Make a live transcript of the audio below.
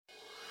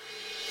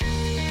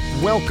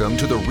Welcome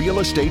to the Real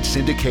Estate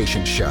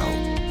Syndication Show.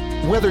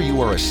 Whether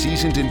you are a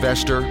seasoned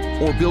investor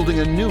or building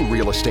a new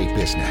real estate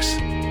business,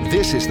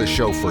 this is the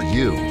show for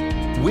you.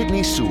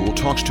 Whitney Sewell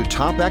talks to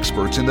top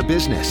experts in the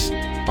business.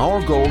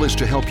 Our goal is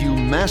to help you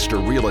master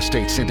real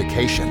estate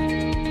syndication.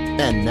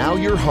 And now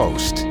your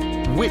host,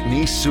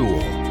 Whitney Sewell.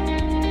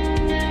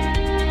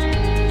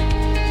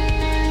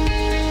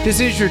 This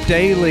is your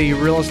daily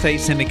real estate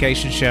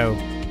syndication show.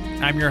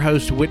 I'm your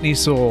host, Whitney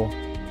Sewell.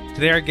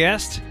 Today our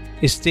guest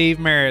is Steve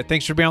Merritt.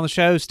 Thanks for being on the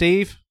show,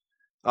 Steve.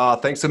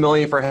 Thanks a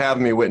million for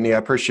having me, Whitney. I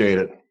appreciate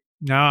it.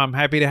 No, I'm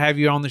happy to have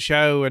you on the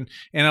show. And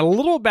a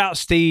little about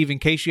Steve, in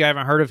case you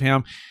haven't heard of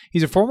him.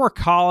 He's a former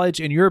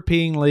college and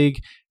European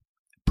League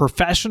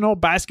professional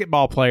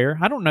basketball player.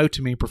 I don't know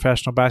too many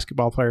professional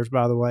basketball players,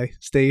 by the way,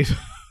 Steve.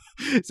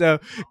 So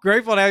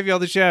grateful to have you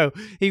on the show.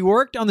 He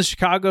worked on the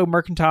Chicago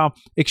Mercantile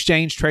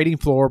Exchange trading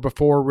floor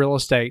before real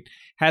estate,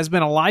 has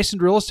been a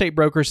licensed real estate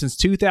broker since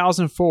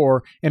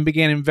 2004, and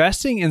began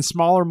investing in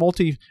smaller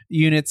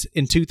multi-units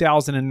in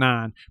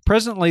 2009.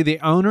 Presently, the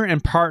owner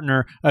and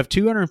partner of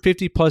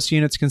 250 plus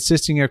units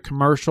consisting of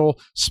commercial,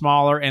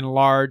 smaller, and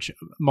large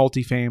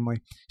multifamily.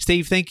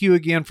 Steve, thank you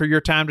again for your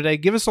time today.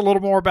 Give us a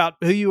little more about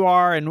who you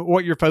are and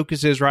what your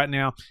focus is right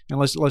now, and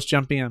let's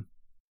jump in.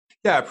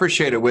 Yeah, I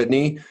appreciate it,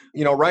 Whitney.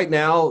 You know, right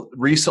now,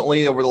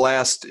 recently, over the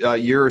last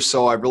year or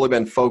so, I've really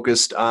been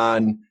focused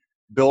on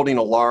building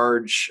a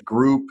large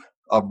group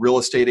of real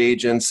estate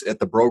agents at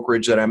the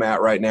brokerage that I'm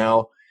at right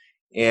now.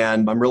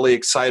 And I'm really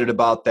excited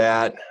about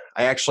that.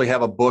 I actually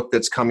have a book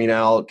that's coming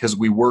out because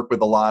we work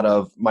with a lot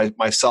of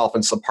myself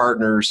and some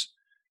partners.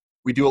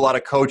 We do a lot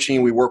of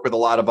coaching. We work with a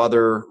lot of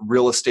other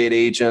real estate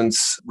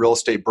agents, real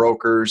estate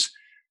brokers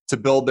to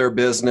build their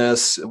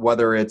business,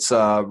 whether it's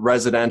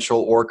residential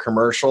or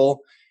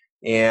commercial.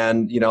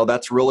 And, you know,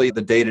 that's really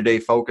the day-to-day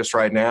focus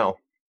right now.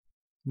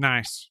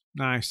 Nice.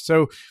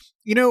 So,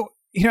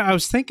 I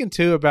was thinking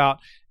too about,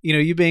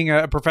 you being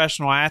a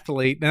professional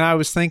athlete. And I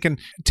was thinking,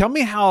 tell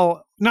me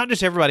how, not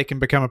just everybody can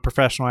become a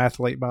professional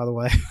athlete, by the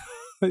way.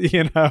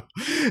 I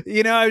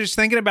was just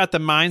thinking about the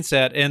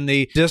mindset and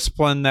the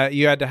discipline that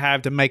you had to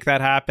have to make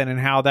that happen and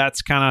how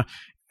that's kind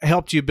of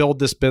helped you build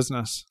this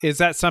business. Is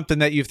that something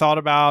that you've thought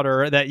about,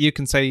 or that you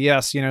can say,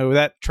 yes,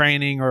 that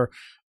training or,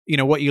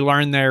 what you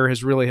learned there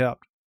has really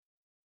helped?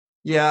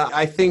 Yeah,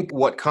 I think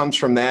what comes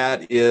from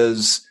that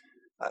is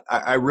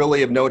I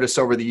really have noticed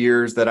over the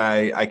years that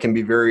I can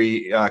be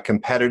very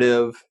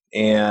competitive,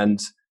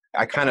 and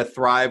I kind of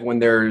thrive when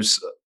there's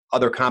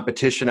other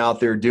competition out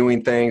there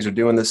doing things or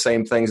doing the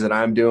same things that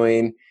I'm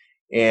doing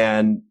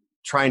and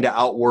trying to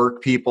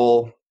outwork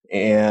people.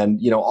 And,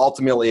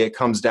 ultimately it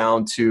comes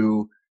down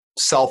to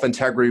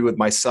self-integrity with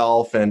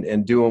myself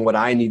and doing what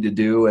I need to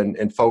do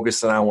and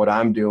focusing on what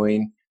I'm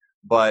doing.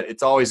 But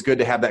it's always good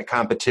to have that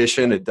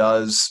competition. It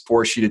does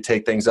force you to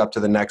take things up to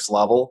the next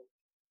level.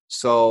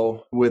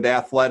 So with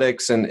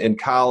athletics and in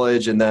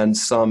college, and then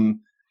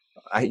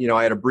I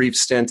had a brief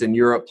stint in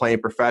Europe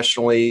playing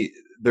professionally.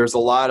 There's a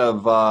lot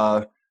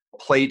of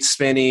plate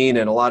spinning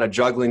and a lot of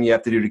juggling you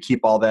have to do to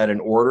keep all that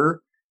in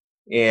order.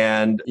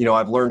 And,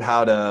 I've learned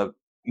how to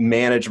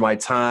manage my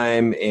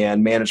time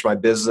and manage my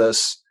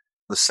business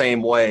the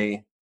same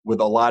way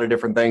with a lot of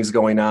different things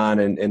going on,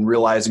 and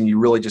realizing you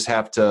really just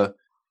have to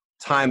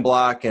time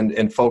block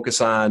and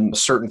focus on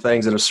certain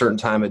things at a certain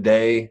time of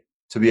day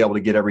to be able to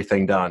get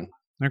everything done.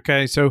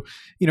 Okay. So,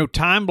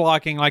 time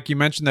blocking, like you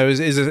mentioned, though,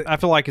 I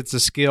feel like it's a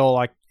skill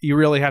like you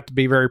really have to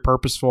be very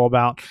purposeful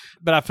about.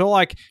 But I feel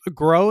like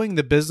growing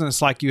the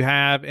business like you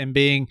have and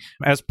being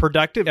as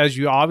productive as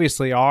you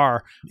obviously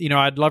are,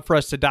 I'd love for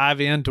us to dive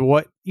into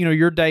what,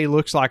 your day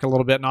looks like a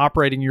little bit and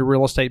operating your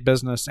real estate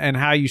business and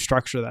how you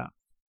structure that.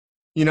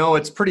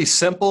 It's pretty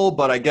simple,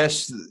 but I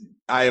guess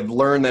I have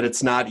learned that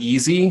it's not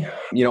easy.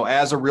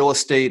 As a real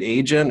estate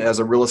agent, as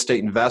a real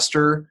estate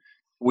investor,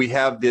 we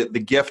have the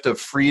gift of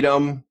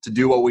freedom to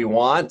do what we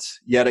want,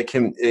 yet it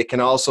can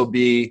also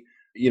be,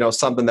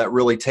 something that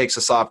really takes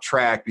us off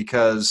track,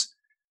 because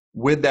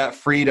with that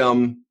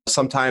freedom,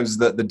 sometimes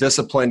the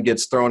discipline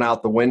gets thrown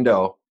out the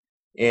window.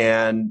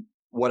 And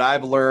what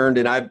I've learned,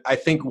 and I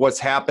think what's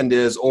happened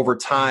is over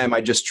time,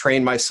 I just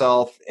trained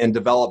myself and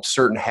developed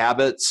certain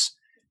habits.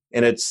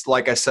 And it's,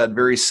 like I said,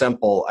 very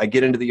simple. I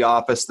get into the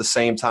office the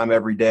same time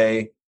every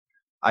day.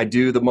 I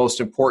do the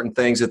most important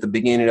things at the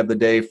beginning of the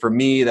day. For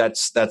me,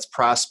 that's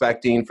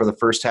prospecting for the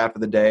first half of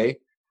the day,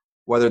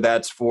 whether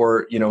that's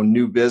for,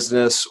 new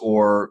business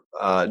or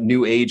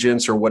new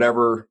agents or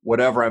whatever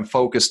I'm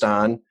focused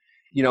on.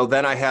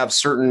 Then I have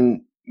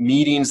certain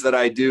meetings that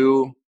I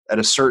do at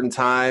a certain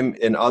time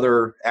and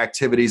other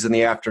activities in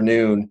the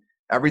afternoon.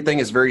 Everything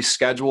is very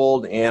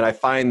scheduled, and I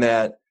find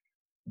that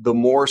the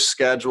more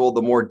scheduled,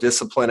 the more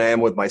disciplined I am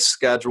with my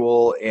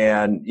schedule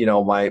and,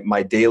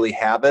 my daily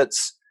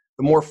habits,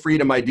 the more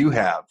freedom I do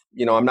have.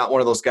 I'm not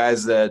one of those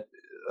guys a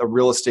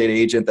real estate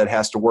agent that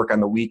has to work on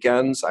the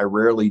weekends. I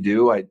rarely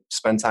do. I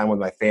spend time with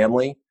my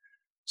family.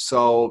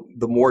 So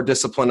the more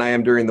disciplined I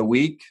am during the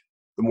week,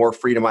 the more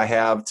freedom I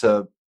have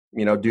to,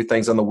 do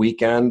things on the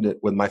weekend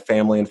with my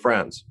family and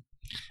friends.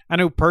 I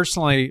know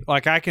personally,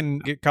 like I can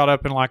get caught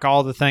up in like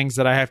all the things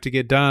that I have to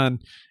get done.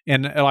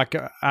 And like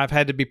I've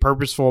had to be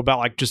purposeful about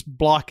like just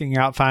blocking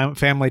out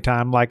family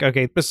time. Like,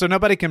 okay, but so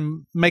nobody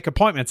can make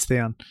appointments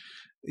then,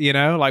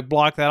 like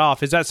block that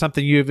off. Is that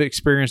something you've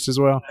experienced as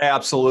well?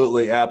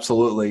 Absolutely.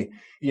 Absolutely.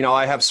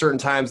 I have certain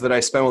times that I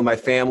spend with my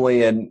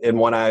family, and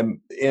when I'm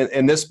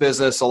in this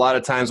business, a lot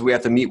of times we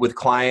have to meet with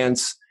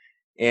clients,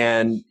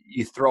 and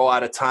you throw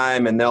out a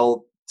time and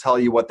they'll tell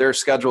you what their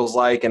schedule is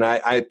like. And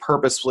I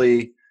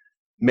purposely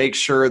make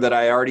sure that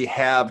I already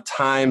have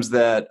times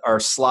that are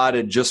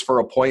slotted just for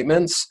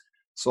appointments.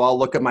 So I'll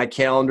look at my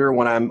calendar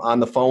when I'm on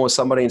the phone with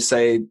somebody and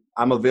say,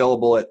 I'm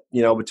available at,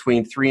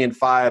 between 3 and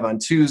 5 on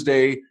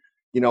Tuesday,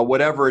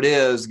 whatever it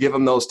is, give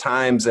them those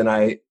times. And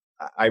I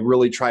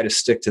really try to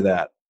stick to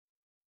that.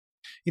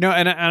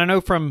 And I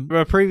know from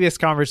a previous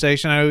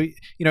conversation,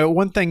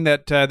 one thing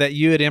that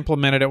you had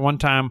implemented at one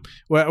time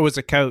was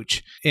a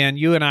coach, and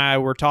you and I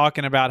were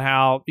talking about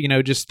how,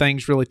 just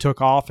things really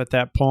took off at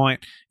that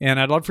point. And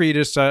I'd love for you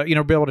to just, be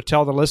able to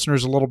tell the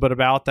listeners a little bit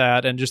about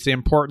that and just the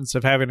importance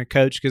of having a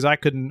coach, because I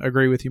couldn't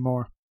agree with you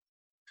more.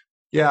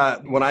 Yeah.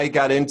 When I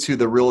got into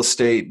the real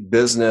estate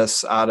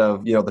business out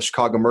of, the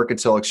Chicago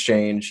Mercantile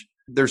Exchange,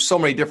 there's so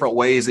many different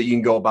ways that you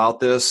can go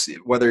about this,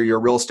 whether you're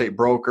a real estate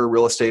broker,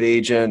 real estate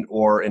agent,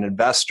 or an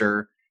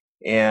investor.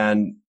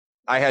 And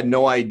I had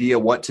no idea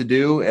what to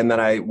do. And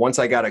then once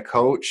I got a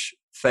coach,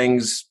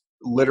 things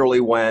literally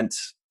went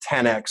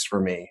 10x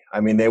for me. I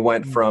mean, they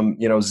went from,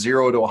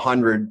 0 to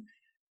 100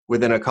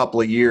 within a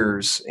couple of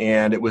years.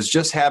 And it was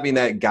just having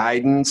that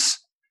guidance,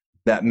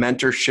 that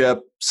mentorship,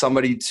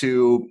 somebody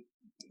to,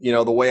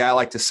 the way I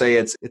like to say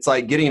it's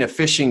like getting a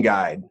fishing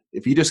guide.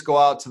 If you just go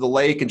out to the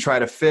lake and try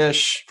to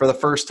fish for the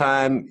first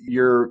time,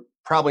 you're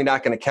probably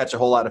not going to catch a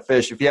whole lot of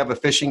fish. If you have a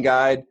fishing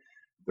guide,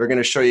 they're going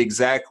to show you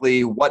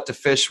exactly what to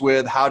fish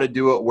with, how to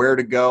do it, where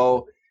to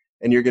go,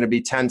 and you're going to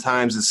be 10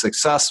 times as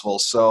successful.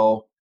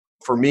 So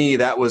for me,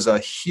 that was a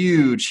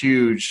huge,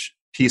 huge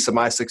piece of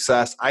my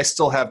success. I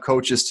still have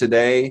coaches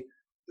today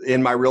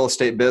in my real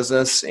estate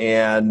business,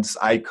 and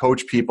I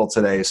coach people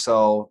today.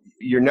 So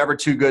you're never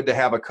too good to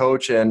have a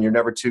coach, and you're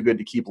never too good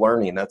to keep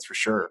learning. That's for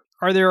sure.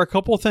 Are there a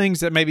couple of things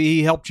that maybe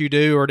he helped you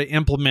do or to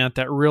implement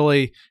that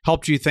really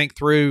helped you think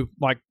through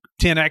like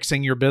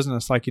 10Xing your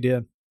business like you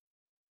did?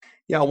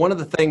 Yeah. One of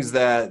the things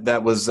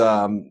that was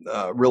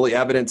really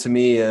evident to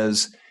me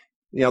is,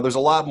 there's a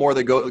lot more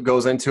that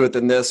goes into it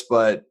than this,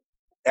 but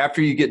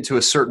after you get into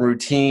a certain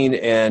routine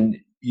and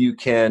you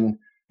can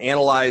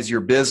analyze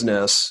your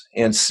business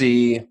and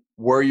see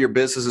where your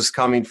business is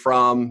coming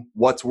from,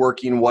 what's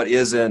working, what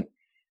isn't.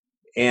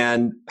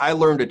 And I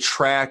learned to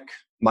track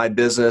my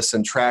business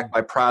and track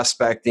my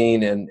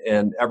prospecting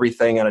and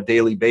everything on a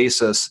daily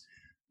basis.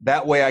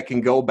 That way I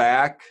can go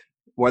back,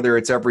 whether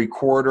it's every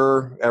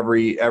quarter,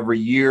 every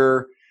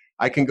year,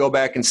 I can go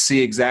back and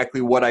see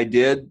exactly what I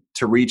did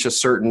to reach a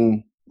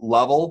certain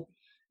level.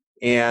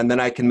 And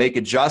then I can make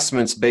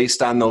adjustments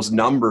based on those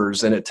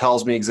numbers. And it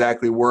tells me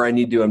exactly where I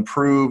need to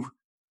improve,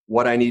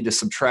 what I need to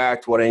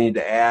subtract, what I need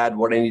to add,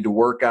 what I need to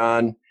work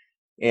on.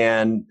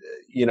 And,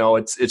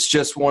 it's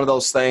just one of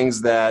those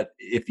things that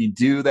if you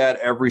do that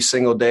every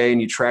single day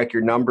and you track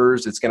your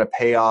numbers, it's going to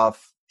pay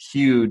off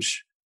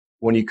huge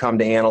when you come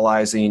to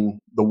analyzing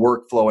the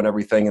workflow and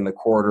everything in the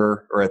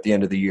quarter or at the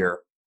end of the year.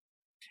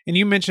 And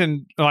you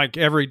mentioned like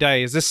every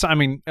day. Is this,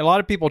 a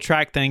lot of people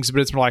track things, but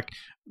it's like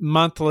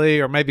monthly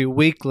or maybe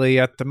weekly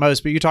at the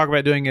most, but you talk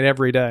about doing it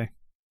every day.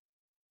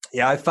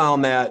 Yeah, I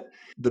found that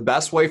the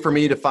best way for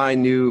me to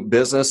find new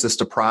business is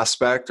to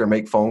prospect or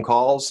make phone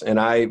calls. And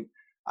I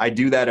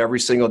do that every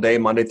single day,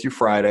 Monday through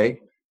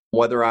Friday,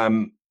 whether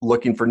I'm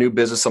looking for new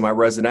business on my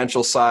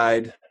residential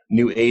side,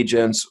 new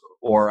agents,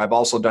 or I've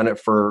also done it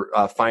for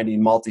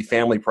finding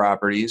multifamily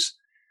properties.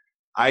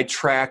 I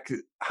track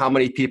how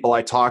many people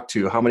I talk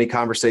to, how many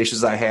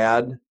conversations I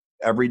had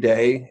every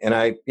day. And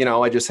I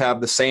just have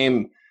the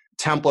same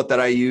template that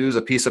I use,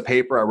 a piece of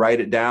paper, I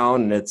write it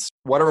down, and it's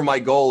whatever my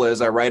goal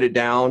is, I write it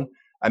down.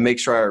 I make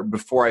sure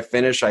before I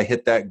finish, I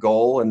hit that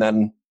goal, and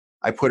then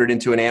I put it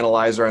into an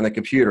analyzer on the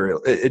computer.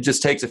 It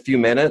just takes a few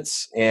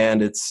minutes,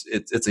 and it's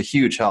a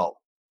huge help.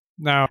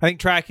 No, I think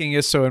tracking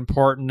is so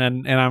important,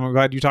 and I'm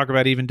glad you talk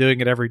about even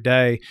doing it every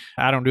day.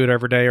 I don't do it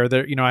every day, or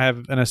I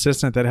have an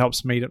assistant that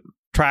helps me to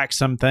track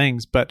some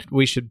things, but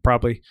we should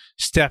probably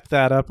step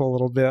that up a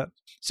little bit.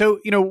 So,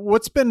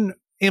 what's been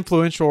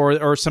influential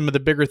or some of the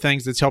bigger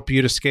things that's helped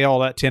you to scale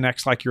that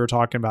 10X like you were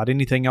talking about?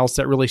 Anything else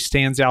that really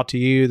stands out to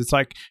you that's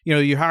like,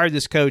 you hired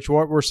this coach,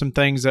 what were some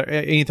things,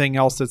 anything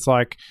else that's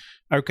like,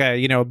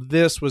 okay,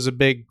 this was a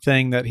big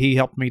thing that he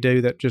helped me do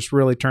that just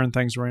really turned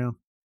things around?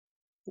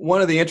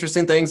 One of the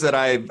interesting things that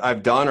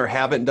I've done or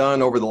haven't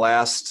done over the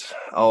last,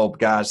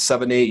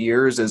 7 to 8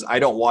 years is I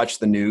don't watch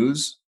the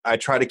news. I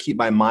try to keep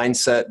my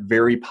mindset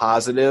very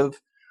positive,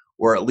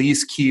 or at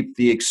least keep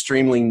the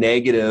extremely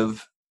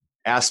negative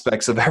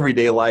aspects of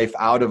everyday life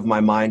out of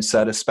my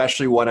mindset,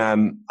 especially when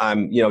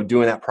I'm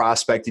doing that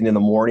prospecting in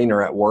the morning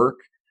or at work.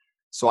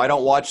 So I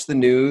don't watch the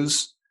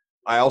news.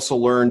 I also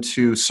learned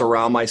to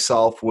surround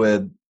myself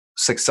with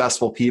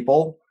successful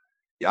people.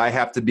 I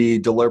have to be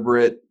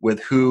deliberate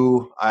with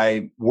who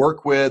I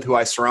work with, who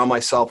I surround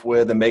myself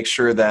with, and make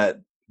sure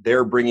that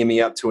they're bringing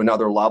me up to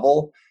another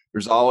level.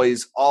 There's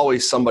always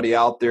somebody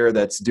out there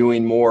that's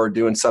doing more,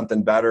 doing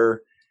something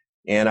better.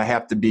 And I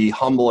have to be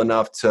humble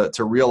enough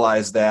to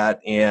realize that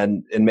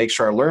and make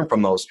sure I learn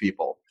from those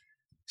people.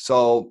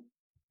 So,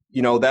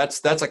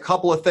 that's a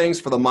couple of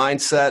things for the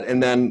mindset.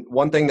 And then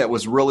one thing that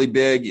was really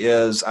big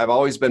is I've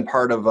always been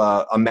part of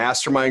a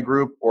mastermind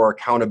group or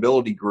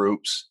accountability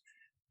groups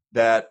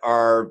that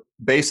are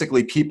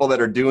basically people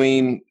that are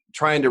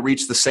trying to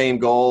reach the same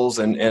goals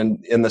and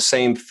in the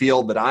same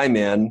field that I'm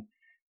in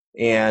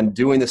and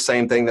doing the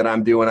same thing that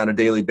I'm doing on a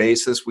daily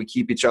basis. We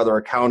keep each other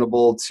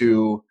accountable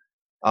to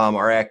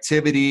our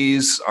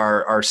activities,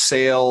 our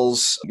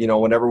sales.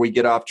 Whenever we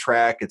get off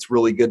track, it's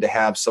really good to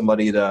have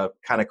somebody to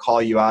kind of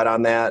call you out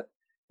on that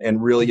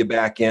and reel you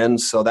back in.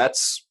 So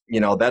that's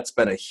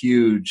been a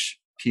huge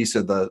piece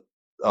of the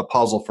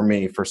puzzle for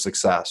me for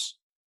success.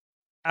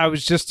 I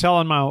was just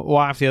telling my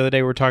wife the other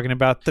day, we're talking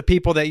about the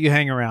people that you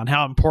hang around,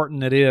 how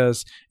important it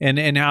is,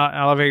 and how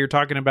I love how you're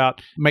talking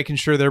about making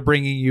sure they're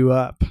bringing you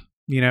up.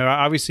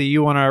 Obviously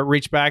you want to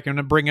reach back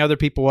and bring other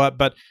people up,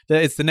 but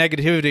it's the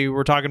negativity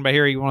we're talking about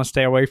here you want to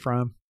stay away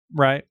from,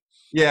 right?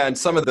 Yeah, and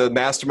some of the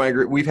mastermind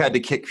group, we've had to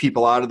kick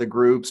people out of the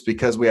groups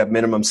because we have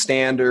minimum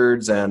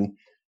standards, and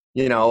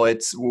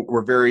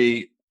we're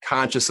very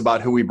conscious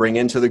about who we bring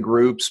into the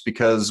groups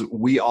because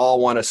we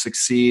all want to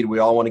succeed, we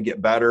all want to get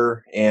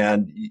better,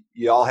 and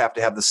you all have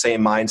to have the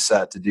same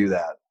mindset to do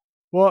that.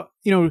 Well,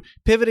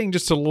 pivoting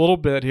just a little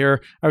bit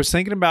here, I was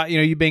thinking about,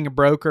 you being a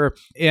broker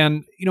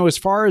and, as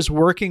far as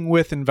working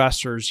with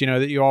investors,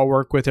 that you all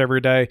work with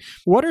every day,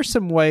 what are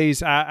some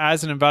ways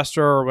as an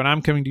investor or when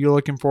I'm coming to you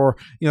looking for,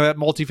 that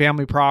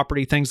multifamily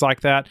property, things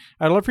like that,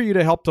 I'd love for you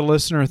to help the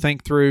listener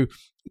think through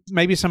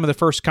maybe some of the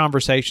first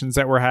conversations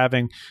that we're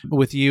having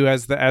with you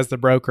as the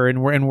broker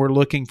and we're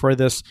looking for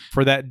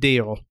that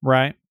deal,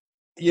 right?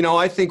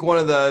 I think one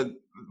of the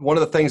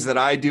things that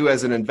I do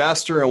as an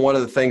investor and one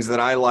of the things that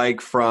I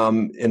like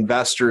from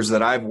investors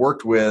that I've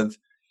worked with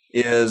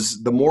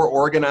is the more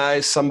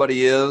organized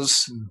somebody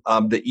is,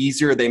 the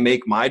easier they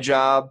make my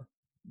job,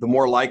 the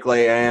more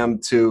likely I am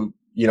to,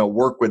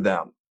 work with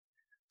them.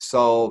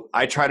 So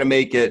I try to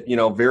make it,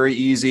 very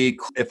easy.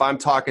 If I'm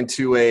talking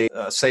to a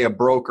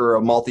broker,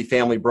 a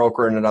multifamily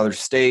broker in another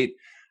state,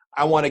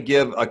 I want to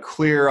give a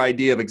clear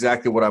idea of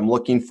exactly what I'm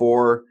looking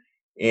for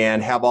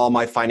and have all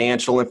my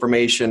financial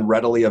information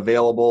readily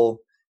available.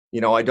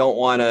 I don't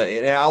want to,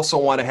 and I also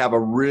want to have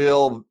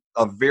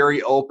a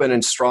very open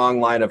and strong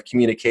line of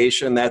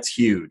communication. That's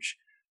huge.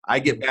 I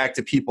get back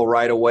to people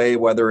right away,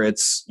 whether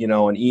it's,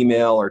 an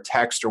email or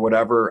text or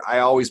whatever. I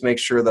always make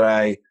sure that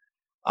I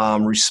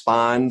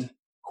respond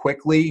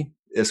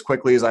as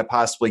quickly as I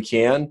possibly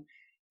can.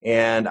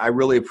 And I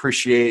really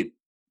appreciate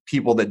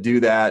people that do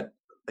that,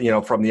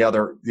 from the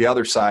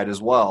other side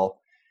as well.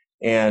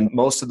 And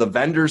most of the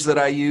vendors that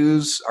I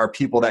use are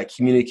people that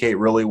communicate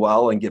really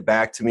well and get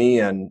back to me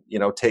and,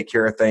 take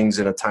care of things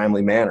in a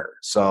timely manner.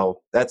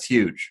 So that's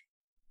huge.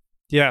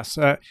 Yes.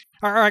 Or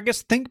I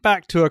guess think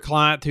back to a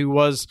client who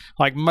was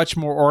like much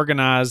more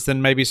organized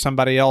than maybe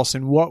somebody else.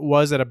 And what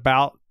was it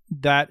about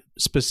that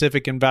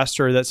specific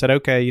investor that said,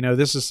 okay,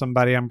 this is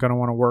somebody I'm going to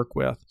want to work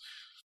with?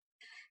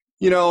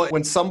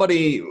 When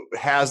somebody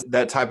has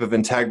that type of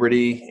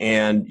integrity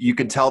and you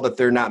can tell that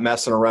they're not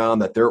messing around,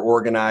 that they're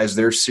organized,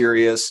 they're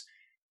serious,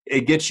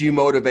 it gets you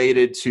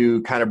motivated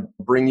to kind of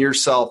bring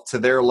yourself to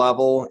their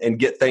level and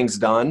get things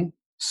done.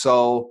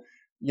 So,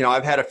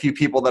 I've had a few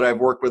people that I've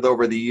worked with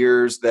over the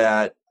years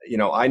that,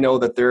 I know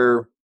that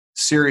they're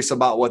serious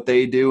about what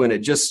they do. And it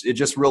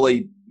just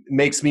really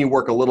makes me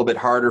work a little bit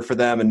harder for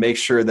them and make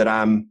sure that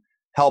I'm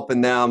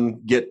helping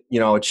them get,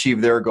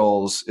 achieve their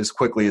goals as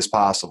quickly as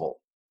possible.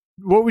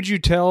 What would you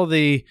tell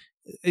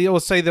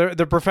let's say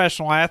the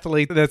professional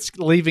athlete that's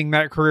leaving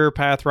that career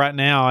path right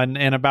now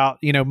and about,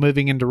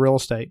 moving into real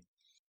estate?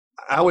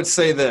 I would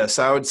say this.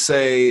 I would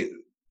say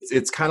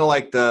it's kind of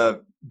like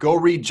go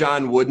read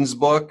John Wooden's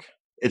book.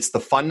 It's the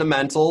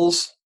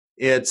fundamentals.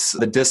 It's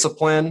the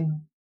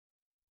discipline.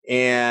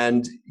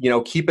 And,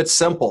 keep it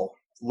simple.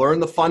 Learn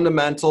the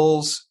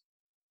fundamentals.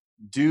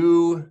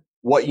 Do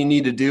what you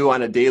need to do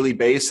on a daily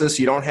basis.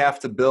 You don't have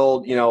to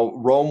build,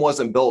 Rome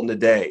wasn't built in a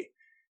day.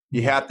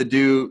 You have to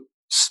do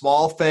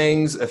small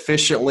things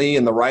efficiently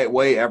in the right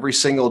way every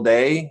single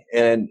day.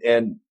 And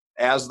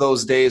as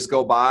those days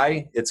go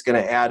by, it's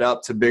going to add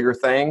up to bigger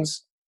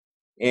things.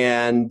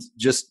 And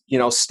just,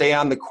 stay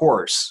on the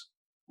course,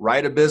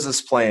 write a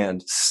business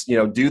plan,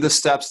 do the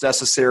steps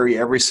necessary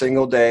every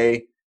single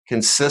day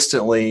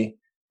consistently.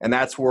 And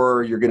that's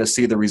where you're going to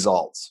see the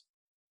results.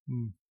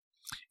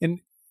 And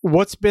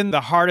what's been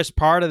the hardest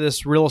part of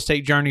this real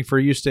estate journey for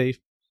you, Steve?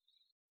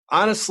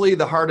 Honestly,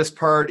 the hardest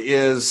part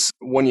is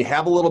when you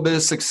have a little bit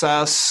of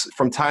success,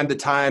 from time to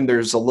time,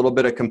 there's a little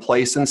bit of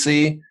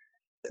complacency.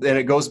 And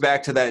it goes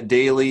back to that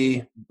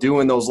daily,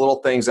 doing those little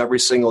things every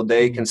single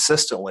day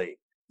consistently.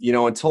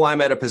 Until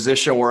I'm at a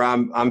position where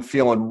I'm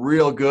feeling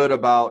real good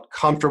about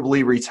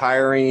comfortably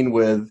retiring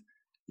with,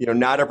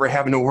 not ever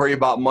having to worry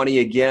about money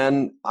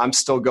again. I'm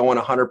still going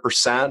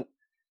 100%.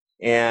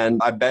 And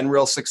I've been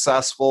real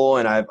successful,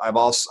 and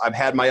I've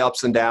had my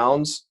ups and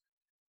downs.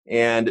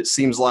 And it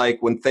seems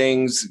like when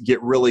things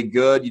get really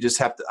good,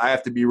 I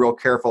have to be real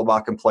careful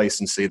about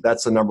complacency.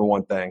 That's the number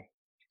one thing.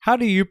 How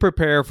do you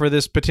prepare for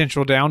this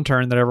potential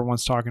downturn that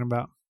everyone's talking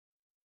about?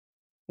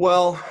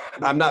 Well,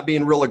 I'm not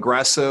being real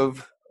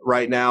aggressive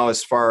right now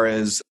as far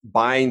as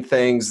buying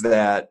things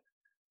that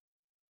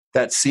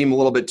seem a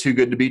little bit too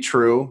good to be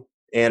true.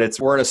 And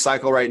we're in a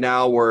cycle right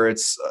now where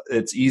it's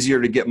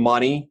easier to get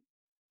money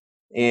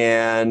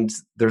and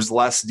there's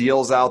less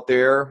deals out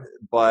there,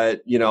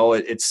 but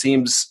it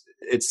seems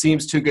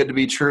too good to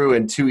be true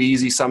and too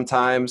easy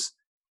sometimes.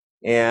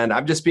 And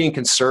I'm just being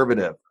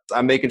conservative.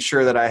 I'm making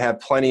sure that I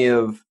have plenty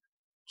of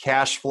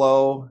cash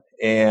flow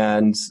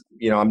and,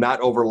 I'm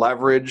not over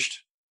leveraged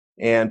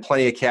and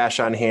plenty of cash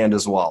on hand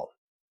as well.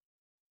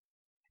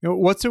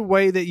 What's a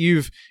way that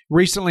you've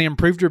recently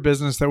improved your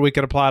business that we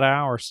could apply to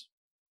ours?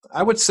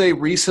 I would say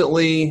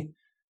recently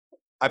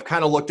I've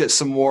kind of looked at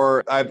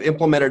I've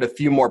implemented a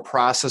few more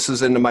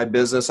processes into my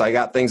business. I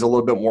got things a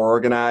little bit more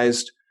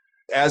organized.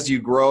 As you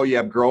grow, you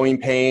have growing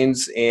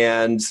pains.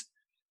 And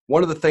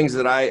one of the things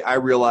that I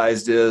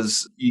realized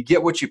is you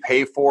get what you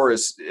pay for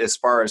as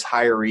far as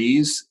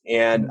hirees,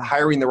 and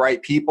hiring the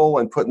right people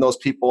and putting those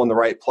people in the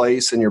right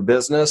place in your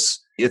business,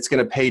 it's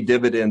going to pay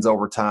dividends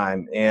over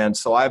time. And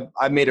so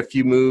I've made a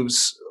few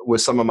moves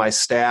with some of my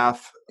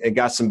staff and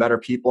got some better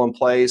people in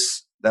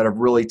place that have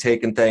really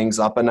taken things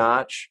up a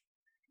notch.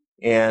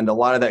 And a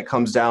lot of that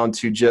comes down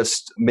to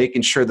just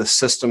making sure the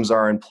systems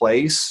are in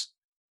place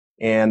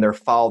and they're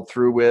followed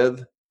through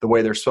with the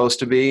way they're supposed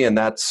to be. And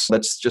that's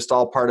just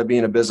all part of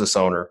being a business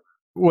owner.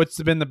 What's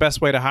been the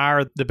best way to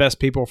hire the best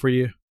people for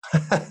you?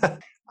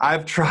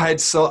 I've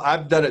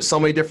done it so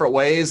many different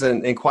ways.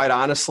 And quite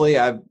honestly,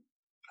 I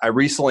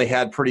recently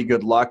had pretty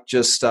good luck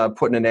just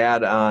putting an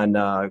ad on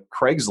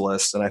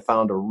Craigslist, and I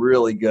found a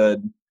really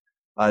good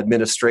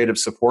administrative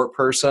support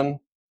person,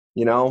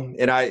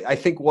 and I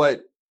think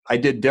what I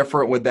did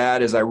different with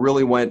that is I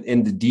really went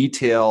into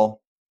detail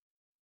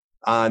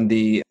on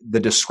the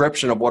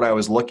description of what I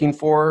was looking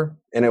for.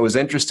 And it was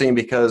interesting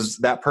because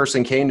that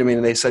person came to me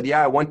and they said,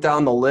 yeah, I went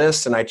down the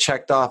list and I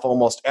checked off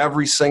almost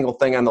every single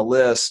thing on the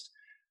list.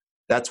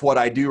 That's what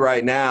I do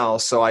right now.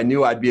 So I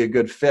knew I'd be a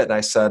good fit. And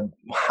I said,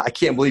 I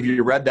can't believe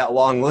you read that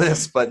long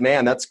list, but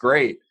man, that's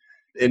great.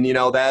 And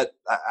that,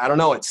 I don't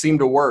know, it seemed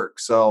to work.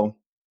 So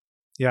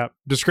yeah,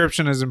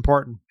 description is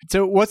important.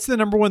 So what's the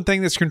number one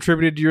thing that's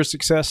contributed to your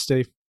success,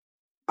 Steve?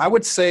 I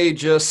would say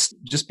just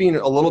being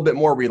a little bit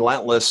more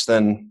relentless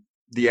than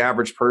the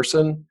average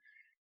person.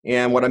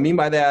 And what I mean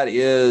by that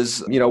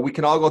is, we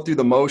can all go through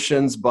the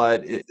motions,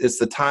 but it's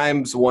the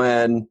times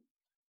when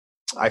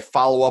I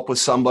follow up with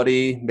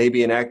somebody,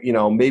 maybe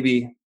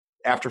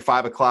after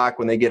 5 o'clock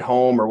when they get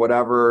home or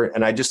whatever.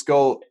 And I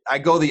go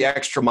the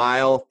extra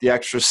mile, the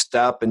extra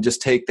step, and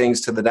just take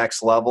things to the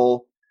next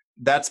level.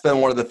 That's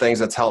been one of the things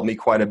that's helped me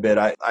quite a bit.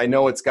 I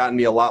know it's gotten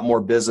me a lot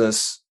more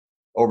business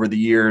over the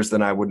years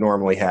than I would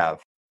normally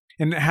have.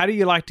 And how do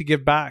you like to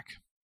give back?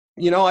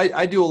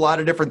 I do a lot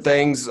of different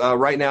things.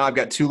 Right now, I've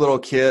got two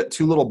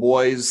little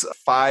boys,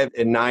 5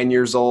 and 9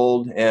 years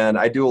old, and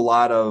I do a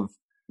lot of,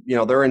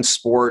 they're in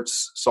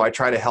sports, so I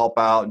try to help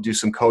out and do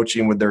some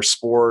coaching with their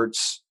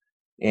sports,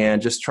 and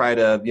just try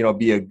to,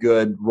 be a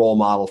good role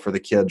model for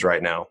the kids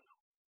right now.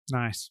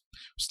 Nice,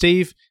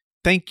 Steve.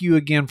 Thank you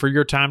again for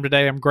your time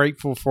today. I'm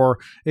grateful for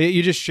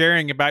you just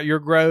sharing about your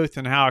growth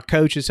and how a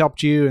coach has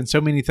helped you and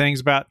so many things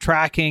about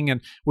tracking,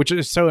 and which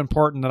is so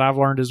important that I've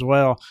learned as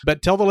well.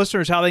 But tell the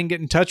listeners how they can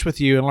get in touch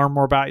with you and learn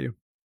more about you.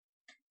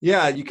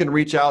 Yeah, you can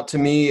reach out to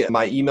me.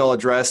 My email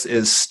address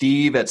is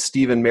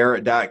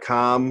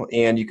steve@stephenmerritt.com,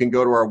 and you can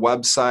go to our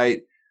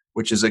website,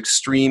 which is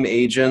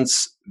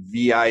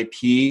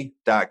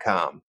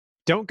extremeagentsvip.com.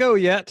 Don't go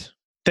yet.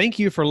 Thank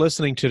you for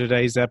listening to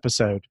today's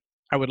episode.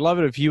 I would love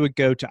it if you would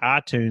go to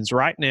iTunes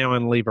right now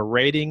and leave a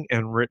rating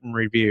and written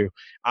review.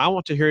 I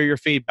want to hear your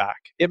feedback.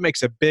 It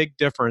makes a big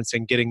difference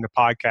in getting the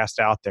podcast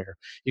out there.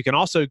 You can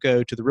also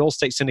go to the Real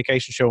Estate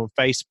Syndication Show on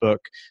Facebook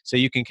so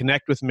you can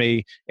connect with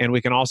me, and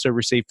we can also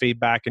receive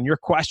feedback and your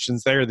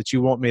questions there that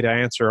you want me to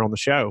answer on the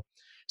show.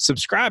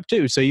 Subscribe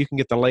too so you can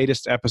get the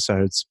latest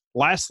episodes.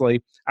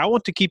 Lastly, I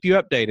want to keep you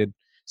updated.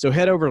 So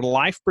head over to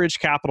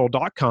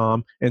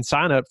lifebridgecapital.com and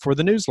sign up for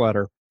the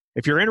newsletter.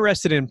 If you're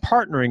interested in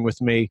partnering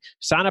with me,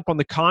 sign up on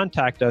the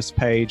Contact Us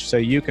page so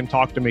you can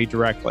talk to me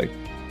directly.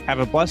 Have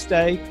a blessed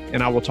day,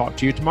 and I will talk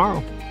to you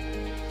tomorrow.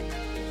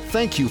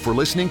 Thank you for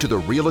listening to the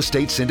Real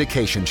Estate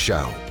Syndication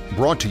Show,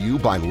 brought to you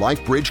by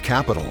LifeBridge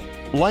Capital.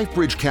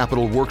 LifeBridge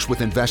Capital works with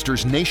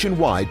investors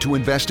nationwide to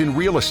invest in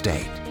real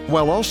estate,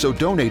 while also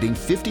donating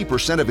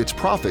 50% of its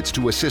profits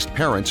to assist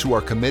parents who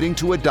are committing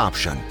to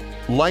adoption.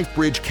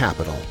 LifeBridge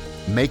Capital,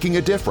 making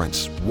a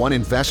difference, one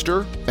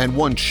investor and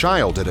one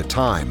child at a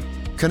time.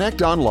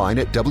 Connect online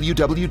at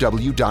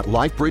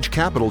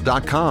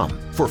www.lifebridgecapital.com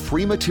for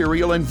free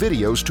material and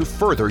videos to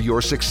further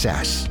your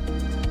success.